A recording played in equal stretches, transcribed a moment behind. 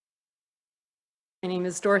My name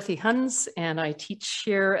is Dorothy Huns, and I teach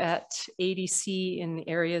here at ADC in the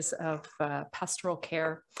areas of pastoral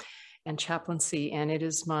care and chaplaincy. And it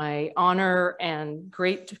is my honor and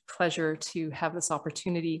great pleasure to have this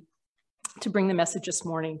opportunity to bring the message this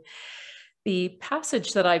morning. The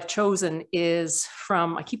passage that I've chosen is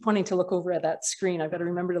from, I keep wanting to look over at that screen. I've got to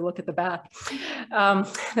remember to look at the back.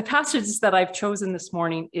 The passage that I've chosen this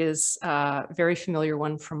morning is a very familiar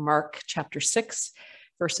one from Mark chapter 6,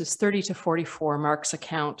 verses 30 to 44, Mark's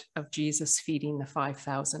account of Jesus feeding the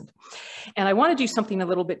 5,000. And I want to do something a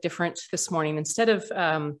little bit different this morning. Instead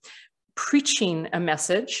of preaching a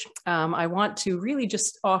message, I want to really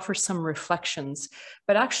just offer some reflections,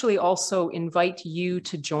 but actually also invite you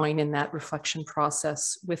to join in that reflection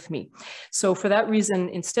process with me. So for that reason,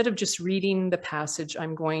 instead of just reading the passage, I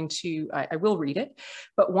will read it,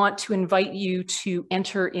 but want to invite you to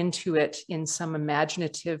enter into it in some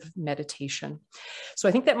imaginative meditation. So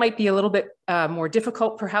I think that might be a little bit more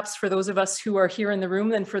difficult, perhaps for those of us who are here in the room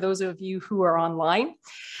than for those of you who are online,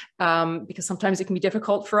 because sometimes it can be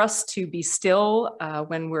difficult for us to be still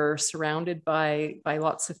when we're surrounded by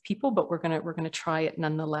lots of people, but we're gonna try it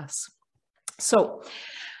nonetheless. So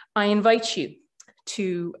I invite you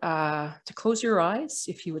to close your eyes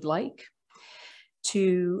if you would like,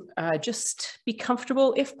 to just be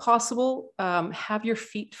comfortable if possible. Have your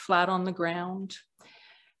feet flat on the ground,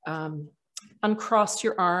 uncross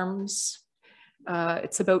your arms.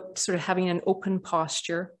 It's about sort of having an open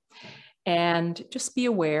posture, and just be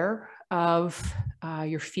aware of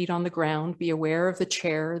your feet on the ground. Be aware of the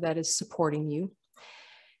chair that is supporting you.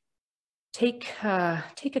 Take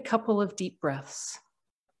a couple of deep breaths.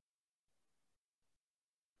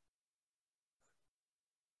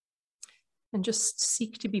 And just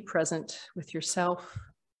seek to be present with yourself.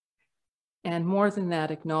 And more than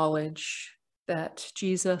that, acknowledge that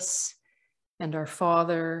Jesus and our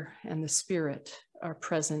Father and the Spirit are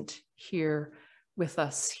present here with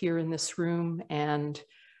us, here in this room, and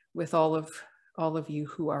with all of you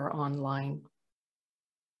who are online.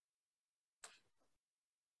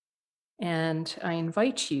 And I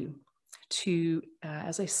invite you to,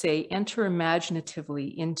 as I say, enter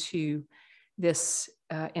imaginatively into this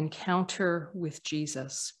encounter with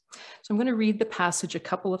Jesus. So I'm going to read the passage a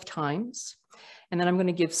couple of times, and then I'm going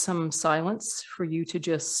to give some silence for you to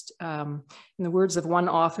just, in the words of one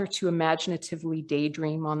author, to imaginatively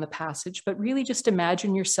daydream on the passage, but really just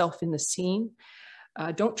imagine yourself in the scene.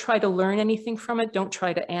 Don't try to learn anything from it. Don't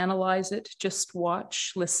try to analyze it. Just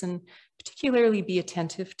watch, listen, particularly be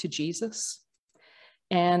attentive to Jesus,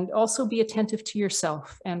 and also be attentive to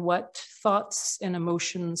yourself and what thoughts and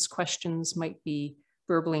emotions, questions might be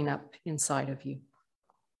burbling up inside of you.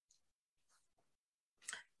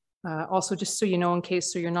 Also, just so you know, in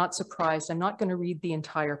case so you're not surprised, I'm not going to read the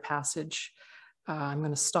entire passage. I'm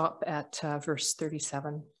going to stop at verse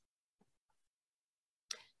 37.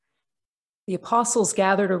 The apostles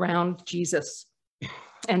gathered around Jesus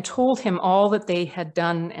and told him all that they had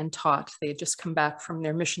done and taught. They had just come back from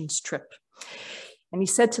their missions trip. And he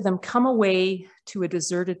said to them, "Come away to a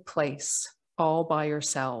deserted place all by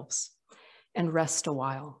yourselves and rest a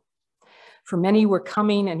while." For many were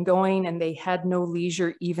coming and going, and they had no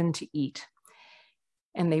leisure even to eat.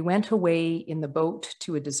 And they went away in the boat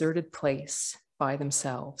to a deserted place by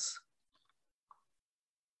themselves.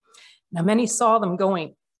 Now many saw them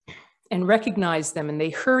going and recognized them, and they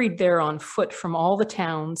hurried there on foot from all the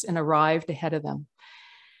towns and arrived ahead of them.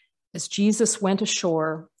 As Jesus went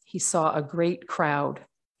ashore, he saw a great crowd,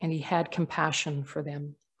 and he had compassion for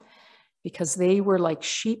them, because they were like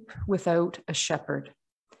sheep without a shepherd,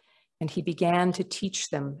 and he began to teach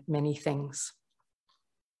them many things.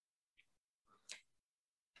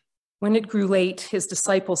 When it grew late, his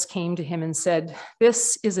disciples came to him and said,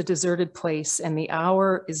 "This is a deserted place, and the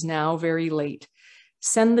hour is now very late.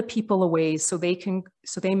 Send the people away so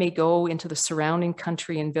they may go into the surrounding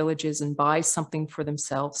country and villages and buy something for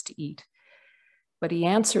themselves to eat." But he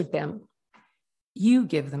answered them, "You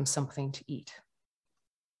give them something to eat."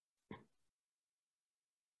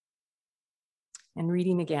 And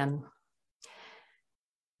reading again.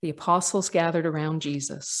 The apostles gathered around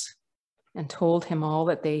Jesus and told him all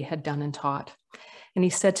that they had done and taught. And he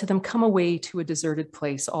said to them, "Come away to a deserted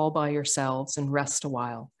place all by yourselves and rest a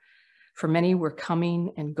while. For many were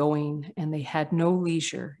coming and going, and they had no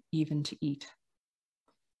leisure even to eat."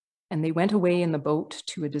 And they went away in the boat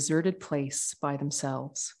to a deserted place by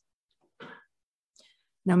themselves.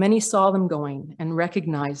 Now many saw them going and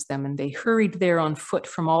recognized them, and they hurried there on foot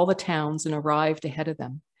from all the towns and arrived ahead of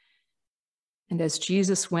them. And as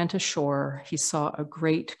Jesus went ashore, he saw a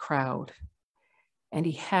great crowd, and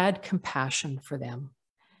he had compassion for them,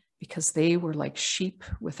 because they were like sheep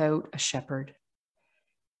without a shepherd.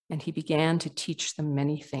 and he began to teach them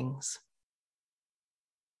many things.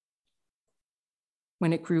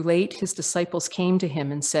 When it grew late, his disciples came to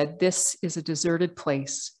him and said, "This is a deserted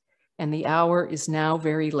place, and the hour is now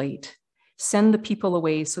very late. Send the people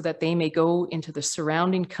away so that they may go into the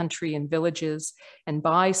surrounding country and villages and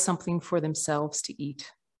buy something for themselves to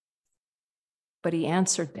eat." But he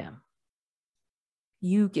answered them,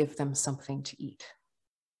 "You give them something to eat."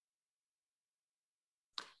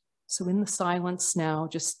 So in the silence now,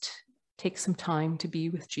 just take some time to be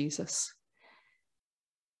with Jesus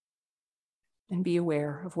and be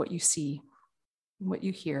aware of what you see, what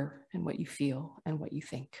you hear, and what you feel, and what you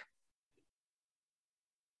think.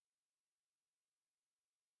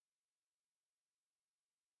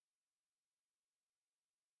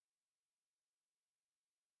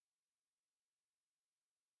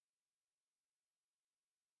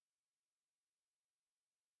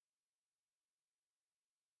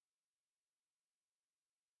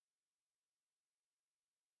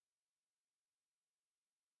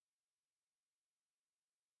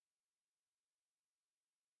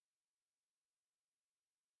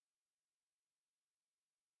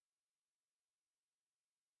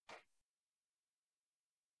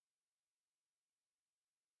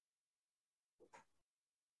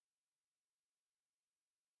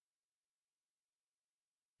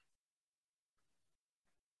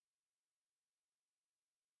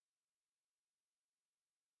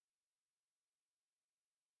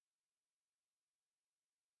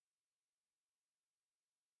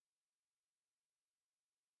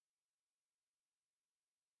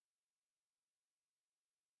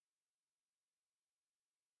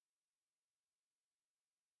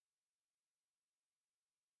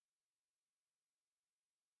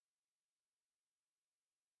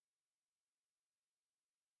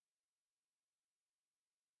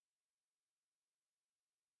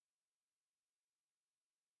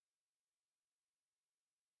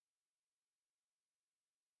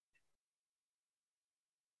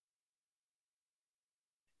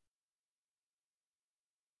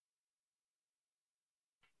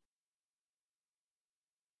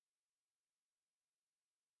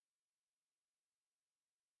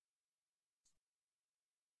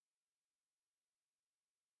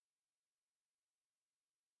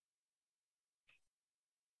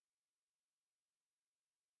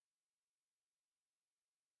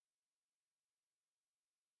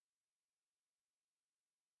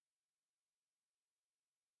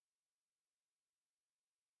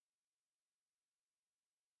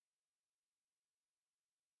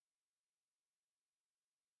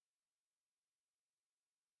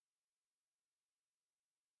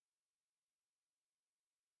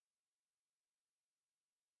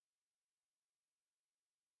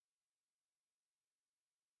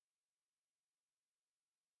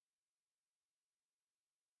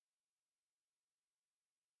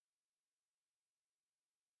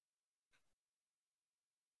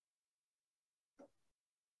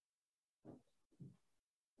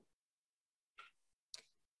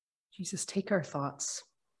 Jesus, take our thoughts,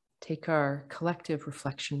 take our collective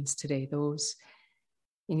reflections today, those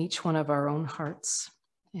in each one of our own hearts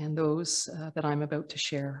and those that I'm about to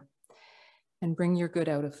share, and bring your good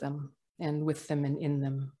out of them and with them and in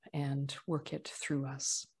them and work it through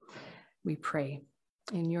us. We pray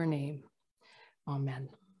in your name. Amen.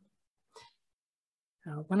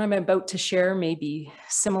 What I'm about to share may be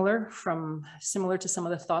similar to some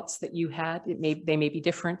of the thoughts that you had. They may be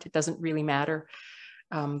different. It doesn't really matter.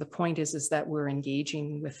 The point is that we're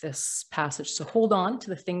engaging with this passage. So hold on to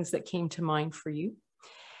the things that came to mind for you,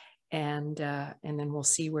 and then we'll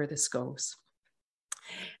see where this goes.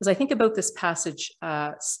 As I think about this passage,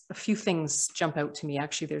 a few things jump out to me.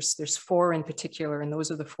 Actually, there's four in particular, and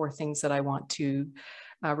those are the four things that I want to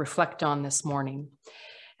reflect on this morning.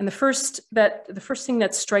 And the first thing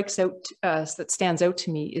that strikes out, that stands out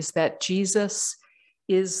to me, is that Jesus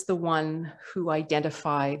is the one who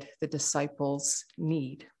identified the disciples'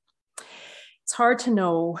 need. It's hard to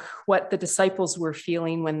know what the disciples were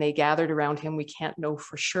feeling when they gathered around him. We can't know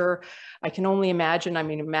for sure. I can only imagine.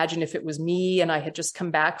 Imagine if it was me and I had just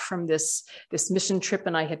come back from this mission trip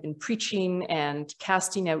and I had been preaching and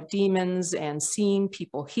casting out demons and seeing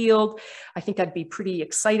people healed. I think I'd be pretty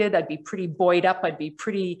excited. I'd be pretty buoyed up. I'd be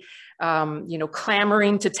pretty,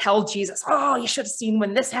 clamoring to tell Jesus, "Oh, you should have seen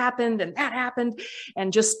when this happened and that happened,"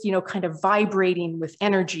 and just, kind of vibrating with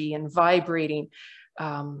energy and vibrating.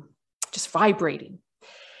 Just vibrating.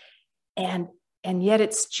 And yet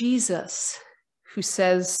it's Jesus who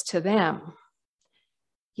says to them,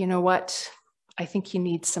 "You know what? I think you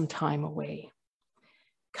need some time away.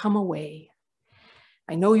 Come away.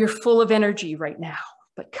 I know you're full of energy right now,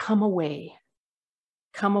 but come away.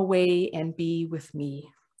 Come away and be with me.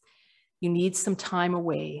 You need some time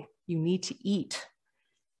away. You need to eat,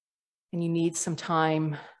 and you need some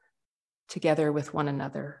time together with one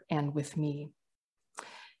another and with me.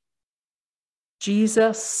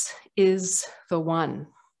 Jesus is the one.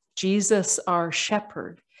 Jesus, our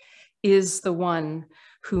shepherd, is the one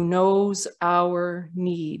who knows our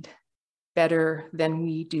need better than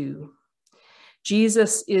we do.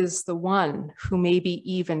 Jesus is the one who maybe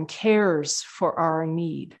even cares for our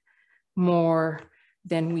need more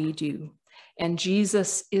than we do. And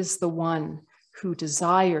Jesus is the one who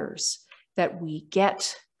desires that we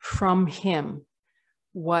get from him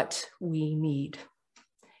what we need.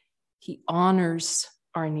 He honors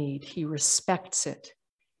our need. He respects it.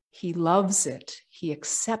 He loves it. He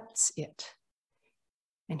accepts it.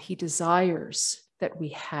 And he desires that we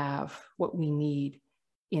have what we need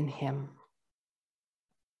in him.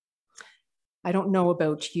 I don't know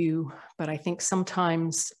about you, but I think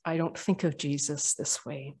sometimes I don't think of Jesus this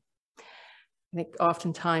way. I think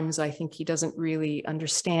oftentimes I think he doesn't really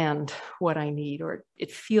understand what I need, or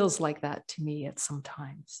it feels like that to me at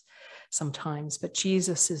sometimes. But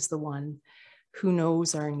Jesus is the one who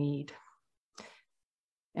knows our need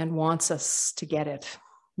and wants us to get it,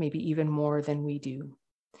 maybe even more than we do.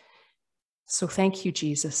 So thank you,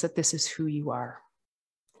 Jesus, that this is who you are.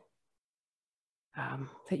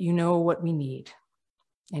 That you know what we need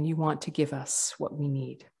and you want to give us what we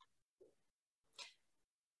need.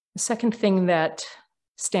 The second thing that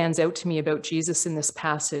stands out to me about Jesus in this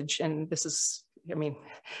passage, and this is,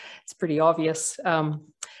 it's pretty obvious.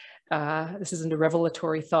 This isn't a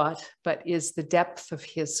revelatory thought, but is the depth of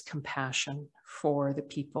his compassion for the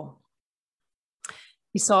people.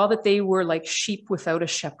 He saw that they were like sheep without a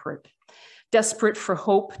shepherd. Desperate for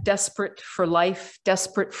hope, desperate for life,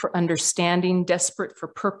 desperate for understanding, desperate for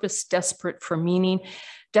purpose, desperate for meaning,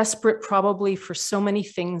 desperate probably for so many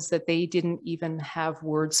things that they didn't even have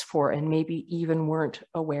words for and maybe even weren't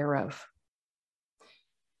aware of.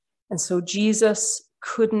 And so Jesus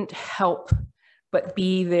couldn't help but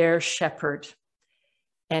be their shepherd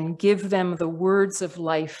and give them the words of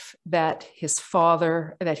life that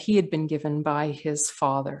he had been given by his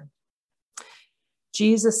Father.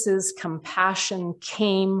 Jesus's compassion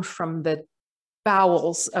came from the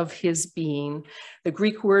bowels of his being. The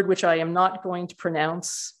Greek word, which I am not going to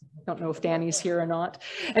pronounce, I don't know if Danny's here or not.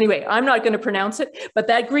 Anyway, I'm not going to pronounce it, but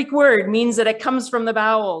that Greek word means that it comes from the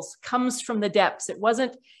bowels, comes from the depths. It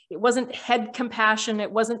wasn't head compassion.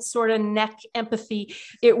 It wasn't sort of neck empathy.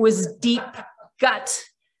 It was deep gut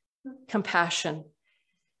compassion.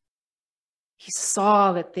 He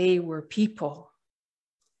saw that they were people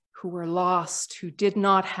who were lost, who did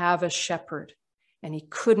not have a shepherd, and he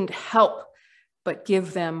couldn't help but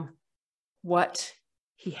give them what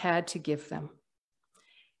he had to give them.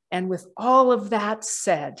 And with all of that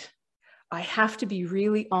said, I have to be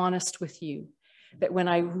really honest with you that when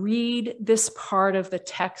I read this part of the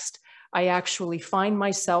text, I actually find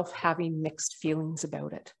myself having mixed feelings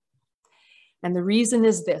about it. And the reason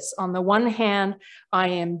is this: on the one hand, I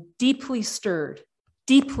am deeply stirred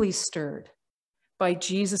by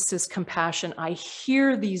Jesus's compassion. I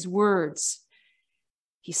hear these words.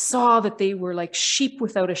 He saw that they were like sheep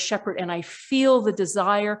without a shepherd, and I feel the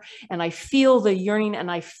desire, and I feel the yearning,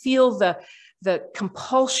 and I feel the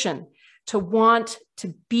compulsion to want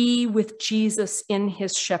to be with Jesus in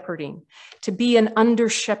his shepherding, to be an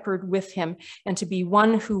under-shepherd with him, and to be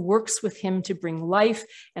one who works with him to bring life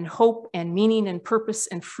and hope and meaning and purpose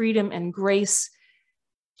and freedom and grace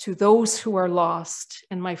to those who are lost.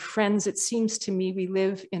 And my friends, it seems to me we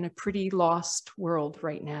live in a pretty lost world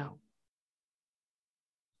right now.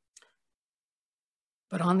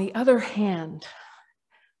 But on the other hand,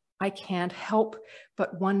 I can't help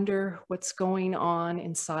but wonder what's going on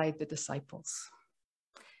inside the disciples.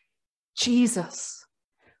 Jesus,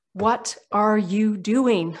 what are you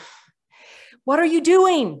doing? What are you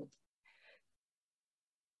doing?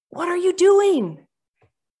 What are you doing?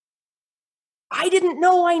 I didn't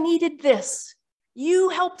know I needed this. You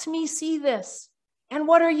helped me see this. And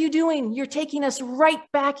what are you doing? You're taking us right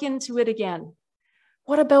back into it again.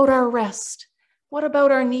 What about our rest? What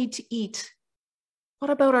about our need to eat?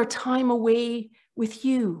 What about our time away with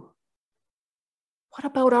you? What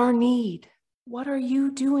about our need? What are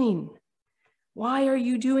you doing? Why are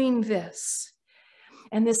you doing this?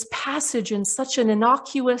 And this passage, in such an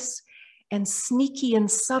innocuous and sneaky and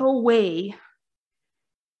subtle way,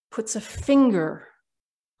 puts a finger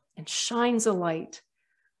and shines a light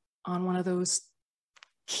on one of those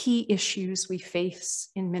key issues we face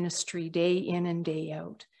in ministry day in and day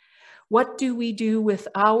out. What do we do with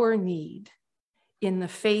our need in the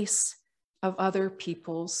face of other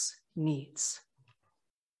people's needs?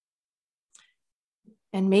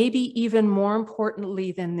 And maybe even more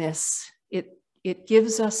importantly than this, it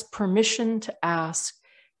gives us permission to ask,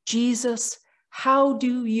 Jesus, how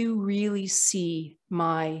do you really see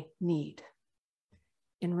my need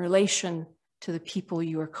in relation to the people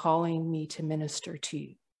you are calling me to minister to?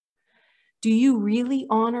 Do you really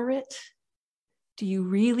honor it? Do you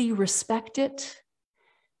really respect it?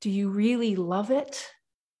 Do you really love it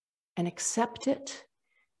and accept it?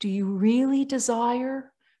 Do you really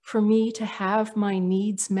desire for me to have my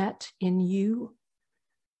needs met in you?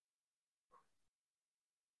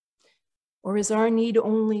 Or is our need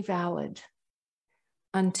only valid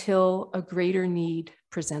until a greater need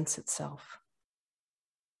presents itself?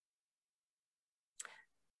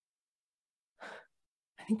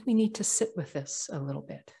 I think we need to sit with this a little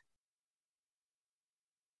bit,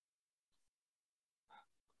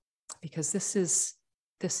 because this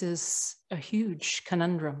is a huge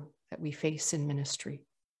conundrum that we face in ministry.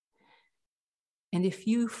 And if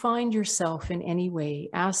you find yourself in any way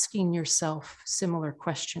asking yourself similar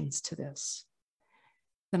questions to this,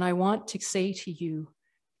 then I want to say to you,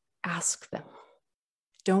 ask them.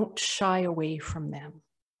 Don't shy away from them.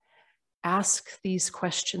 Ask these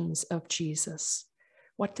questions of Jesus.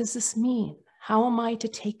 What does this mean? How am I to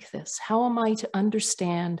take this? How am I to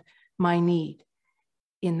understand my need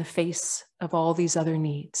in the face of all these other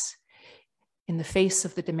needs? In the face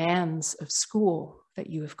of the demands of school that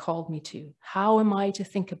you have called me to? How am I to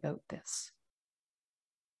think about this?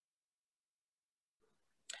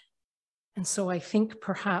 And so I think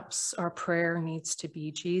perhaps our prayer needs to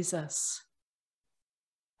be, Jesus,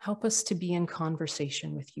 help us to be in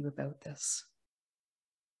conversation with you about this,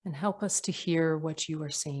 and help us to hear what you are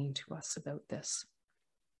saying to us about this.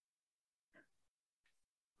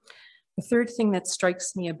 The third thing that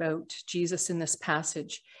strikes me about Jesus in this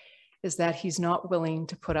passage is that he's not willing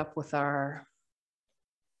to put up with our,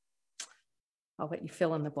 I'll let you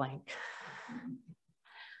fill in the blank,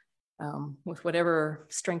 with whatever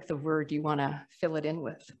strength of word you want to fill it in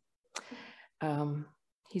with.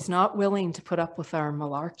 He's not willing to put up with our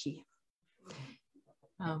malarkey.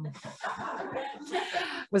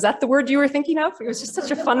 Was that the word you were thinking of? It was just such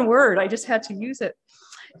a fun word. I just had to use it.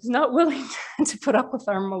 He's not willing to put up with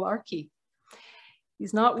our malarkey.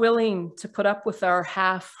 He's not willing to put up with our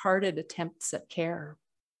half-hearted attempts at care.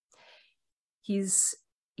 He's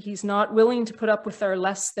not willing to put up with our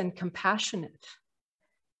less than compassionate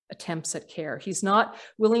attempts at care. He's not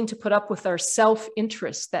willing to put up with our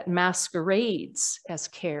self-interest that masquerades as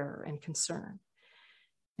care and concern.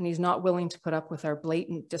 And he's not willing to put up with our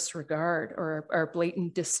blatant disregard or our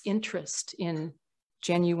blatant disinterest in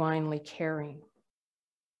genuinely caring.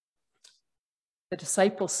 The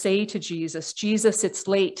disciples say to Jesus, Jesus, it's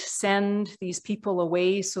late. Send these people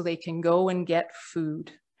away so they can go and get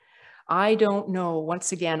food. I don't know,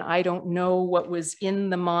 once again, I don't know what was in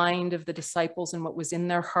the mind of the disciples and what was in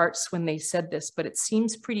their hearts when they said this, but it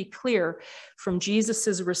seems pretty clear from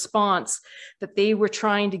Jesus's response that they were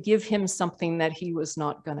trying to give him something that he was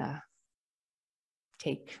not gonna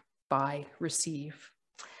take, buy, receive.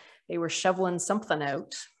 They were shoveling something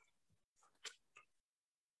out.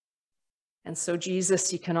 And so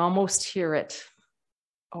Jesus, you can almost hear it.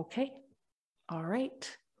 Okay, all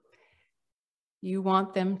right. You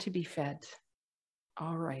want them to be fed.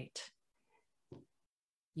 All right.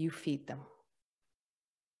 You feed them.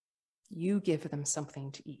 You give them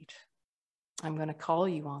something to eat. I'm going to call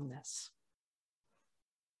you on this.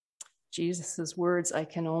 Jesus's words, I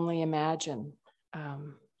can only imagine,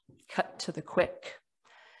 cut to the quick.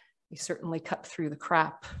 They certainly cut through the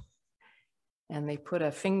crap. And they put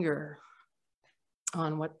a finger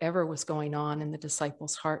on whatever was going on in the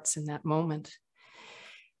disciples' hearts in that moment.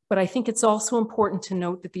 But I think it's also important to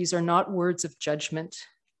note that these are not words of judgment.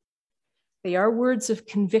 They are words of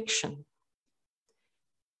conviction.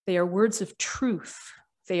 They are words of truth.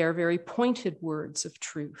 They are very pointed words of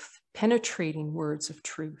truth, penetrating words of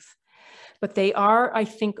truth. But they are, I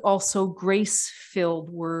think, also grace-filled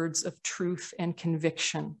words of truth and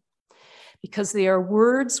conviction, because they are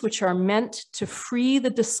words which are meant to free the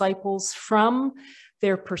disciples from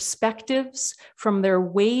their perspectives, from their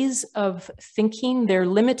ways of thinking, their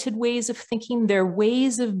limited ways of thinking, their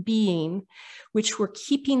ways of being, which were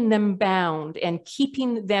keeping them bound and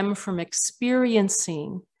keeping them from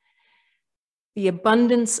experiencing the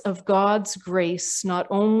abundance of God's grace, not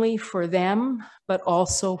only for them, but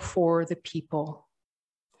also for the people.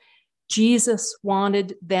 Jesus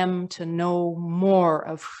wanted them to know more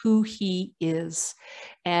of who he is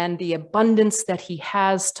and the abundance that he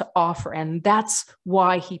has to offer. And that's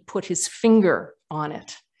why he put his finger on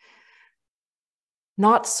it.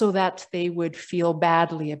 Not so that they would feel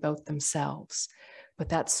badly about themselves, but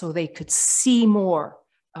that's so they could see more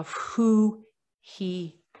of who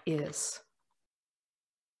he is.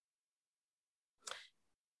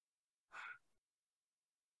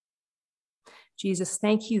 Jesus,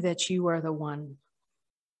 thank you that you are the one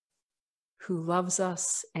who loves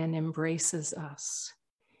us and embraces us,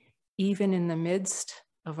 even in the midst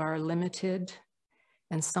of our limited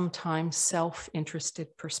and sometimes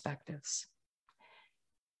self-interested perspectives.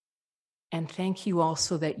 And thank you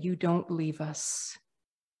also that you don't leave us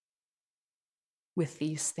with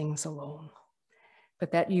these things alone,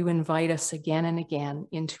 but that you invite us again and again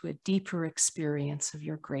into a deeper experience of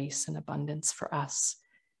your grace and abundance for us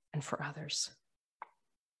and for others.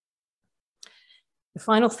 The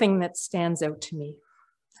final thing that stands out to me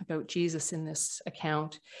about Jesus in this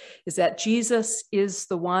account is that Jesus is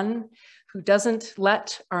the one who doesn't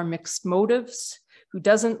let our mixed motives, who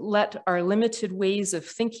doesn't let our limited ways of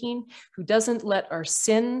thinking, who doesn't let our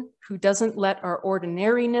sin, who doesn't let our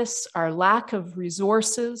ordinariness, our lack of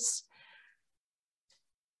resources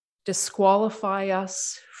disqualify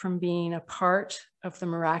us from being a part of the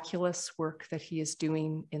miraculous work that he is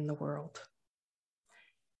doing in the world.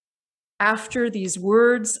 After these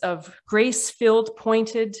words of grace-filled,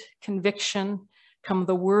 pointed conviction come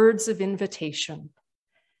the words of invitation.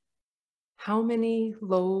 How many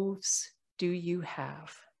loaves do you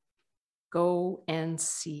have? Go and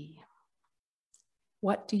see.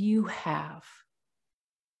 What do you have?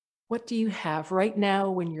 What do you have right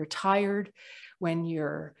now when you're tired, when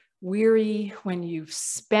you're weary, when you've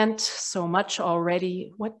spent so much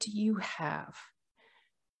already? What do you have?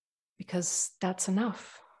 Because that's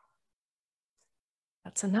enough.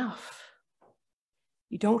 That's enough.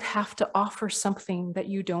 You don't have to offer something that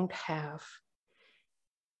you don't have.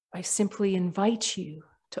 I simply invite you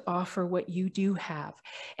to offer what you do have.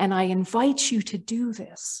 And I invite you to do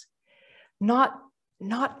this, not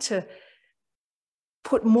to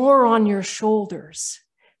put more on your shoulders,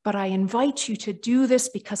 but I invite you to do this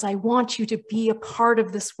because I want you to be a part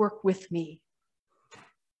of this work with me.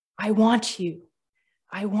 I want you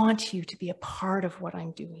to be a part of what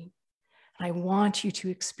I'm doing. I want you to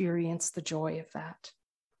experience the joy of that.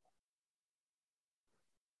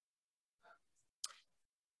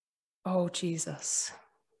 Oh, Jesus,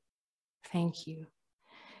 thank you.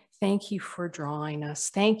 Thank you for drawing us.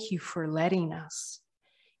 Thank you for letting us,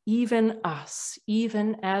 even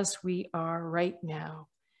as we are right now,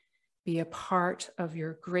 be a part of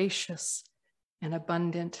your gracious and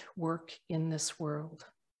abundant work in this world.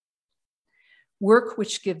 Work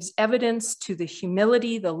which gives evidence to the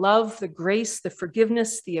humility, the love, the grace, the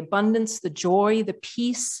forgiveness, the abundance, the joy, the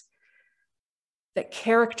peace that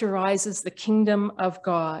characterizes the kingdom of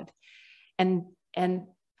God and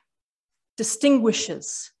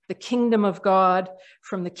distinguishes the kingdom of God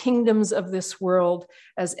from the kingdoms of this world,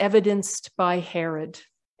 as evidenced by Herod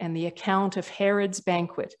and the account of Herod's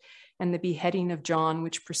banquet and the beheading of John,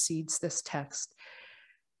 which precedes this text.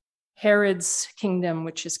 Herod's kingdom,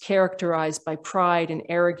 which is characterized by pride and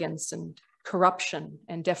arrogance and corruption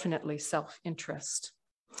and definitely self-interest.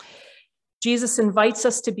 Jesus invites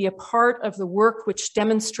us to be a part of the work which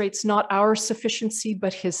demonstrates not our sufficiency,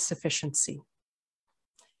 but his sufficiency.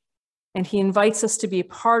 And he invites us to be a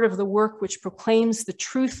part of the work which proclaims the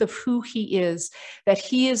truth of who he is, that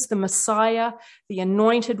he is the Messiah, the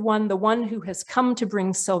anointed one, the one who has come to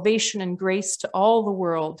bring salvation and grace to all the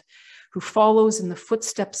world, who follows in the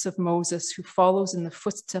footsteps of Moses, who follows in the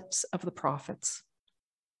footsteps of the prophets.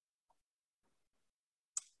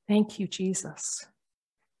 Thank you, Jesus,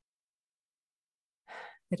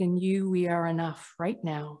 that in you we are enough right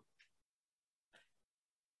now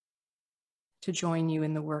to join you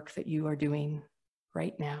in the work that you are doing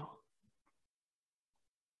right now.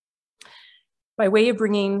 By way of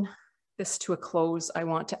bringing this to a close, I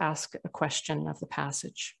want to ask a question of the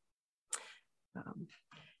passage.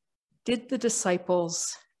 Did the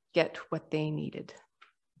disciples get what they needed?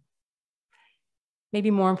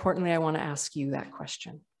 Maybe more importantly, I want to ask you that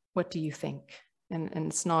question. What do you think? And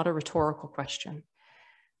it's not a rhetorical question.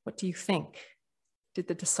 What do you think? Did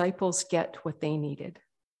the disciples get what they needed?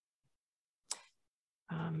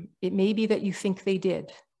 It may be that you think they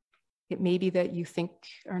did. It may be that you think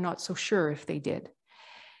are not so sure if they did.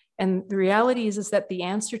 And the reality is that the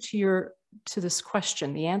answer to this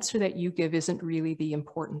question, the answer that you give isn't really the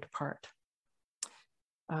important part.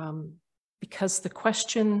 Because the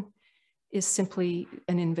question is simply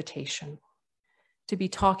an invitation to be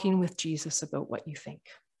talking with Jesus about what you think.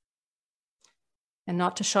 And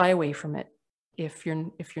not to shy away from it if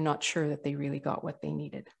you're not sure that they really got what they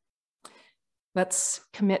needed. Let's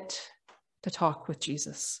commit to talk with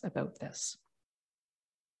Jesus about this.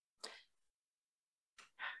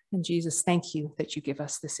 And Jesus, thank you that you give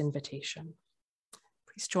us this invitation.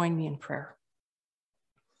 Please join me in prayer.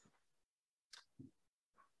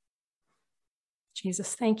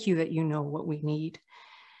 Jesus, thank you that you know what we need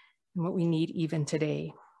and what we need even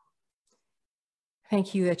today.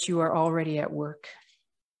 Thank you that you are already at work,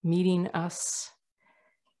 meeting us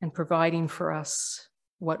and providing for us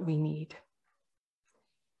what we need.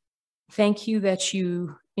 Thank you that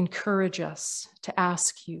you encourage us to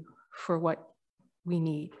ask you for what we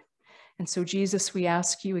need. And so, Jesus, we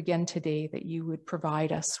ask you again today that you would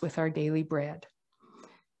provide us with our daily bread,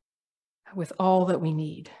 with all that we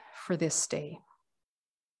need for this day.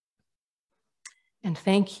 And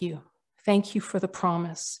thank you for the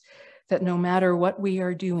promise that no matter what we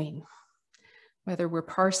are doing, whether we're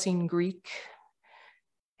parsing Greek,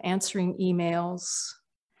 answering emails,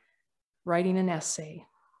 writing an essay,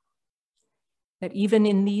 that even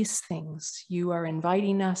in these things, you are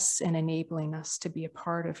inviting us and enabling us to be a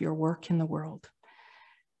part of your work in the world.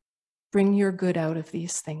 Bring your good out of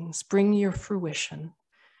these things. Bring your fruition.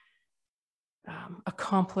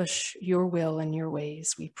 Accomplish your will and your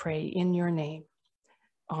ways, we pray in your name.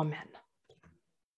 Amen.